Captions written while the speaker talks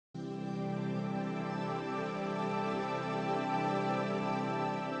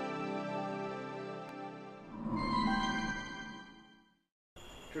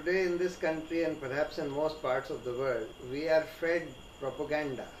today in this country and perhaps in most parts of the world, we are fed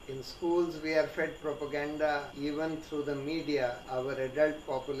propaganda. In schools we are fed propaganda, even through the media our adult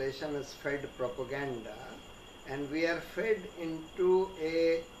population is fed propaganda, and we are fed into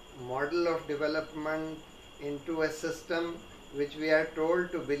a model of development, into a system which we are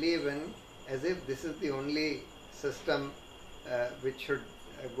told to believe in as if this is the only system which should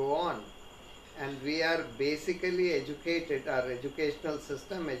go on. And we are basically educated, our educational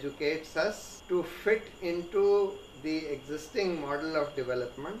system educates us to fit into the existing model of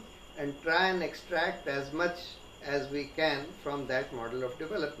development and try and extract as much as we can from that model of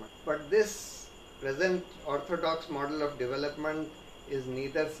development. But this present orthodox model of development is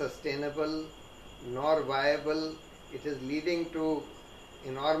neither sustainable nor viable. It is leading to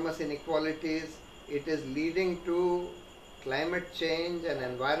enormous inequalities. It is leading to climate change and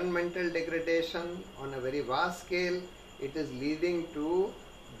environmental degradation on a very vast scale. It is leading to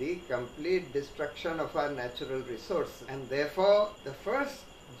the complete destruction of our natural resources. And therefore, the first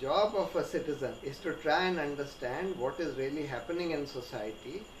job of a citizen is to try and understand what is really happening in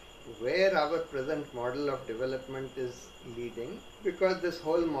society, where our present model of development is leading, because this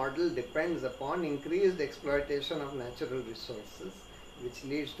whole model depends upon increased exploitation of natural resources, which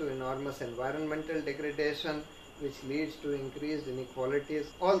leads to enormous environmental degradation, which leads to increased inequalities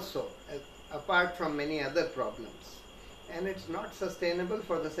also, apart from many other problems. And it's not sustainable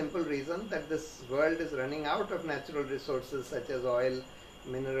for the simple reason that this world is running out of natural resources such as oil,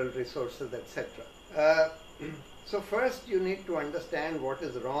 mineral resources, etc. So first you need to understand what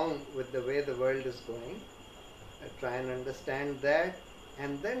is wrong with the way the world is going, try and understand that,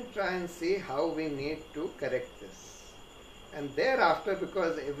 and then try and see how we need to correct this. And thereafter,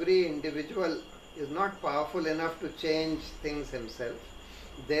 because every individual is not powerful enough to change things himself,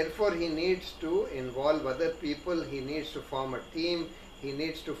 therefore he needs to involve other people, he needs to form a team, he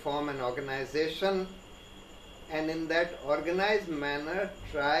needs to form an organization, and in that organized manner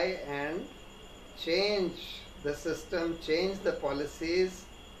try and change the system, change the policies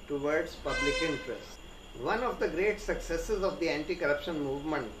towards public interest. One of the great successes of the anti-corruption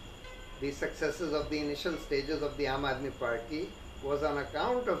movement, the successes of the initial stages of the Aam Aadmi Party, was on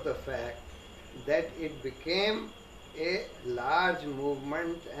account of the fact that it became a large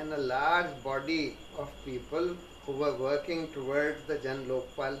movement and a large body of people who were working towards the Jan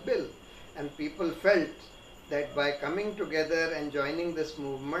Lok Pal Bill. And people felt that by coming together and joining this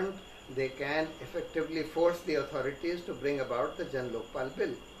movement, they can effectively force the authorities to bring about the Jan Lok Pal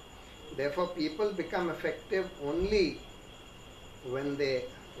Bill. Therefore, people become effective only when they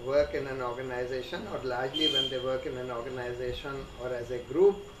work in an organization, or largely when they work in an organization or as a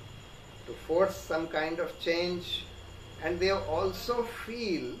group, to force some kind of change. And they also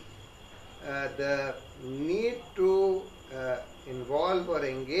feel the need to involve or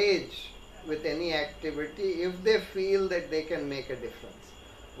engage with any activity if they feel that they can make a difference.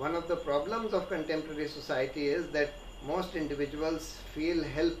 One of the problems of contemporary society is that most individuals feel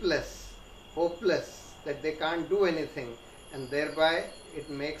helpless, hopeless, that they can't do anything, and thereby it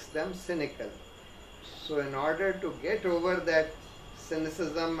makes them cynical. So in order to get over that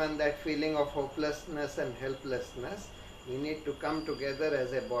cynicism and that feeling of hopelessness and helplessness, we need to come together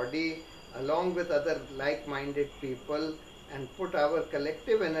as a body along with other like-minded people and put our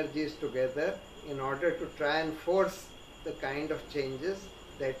collective energies together in order to try and force the kind of changes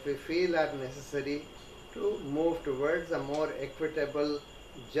that we feel are necessary to move towards a more equitable,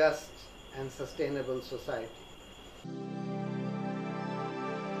 just and sustainable society.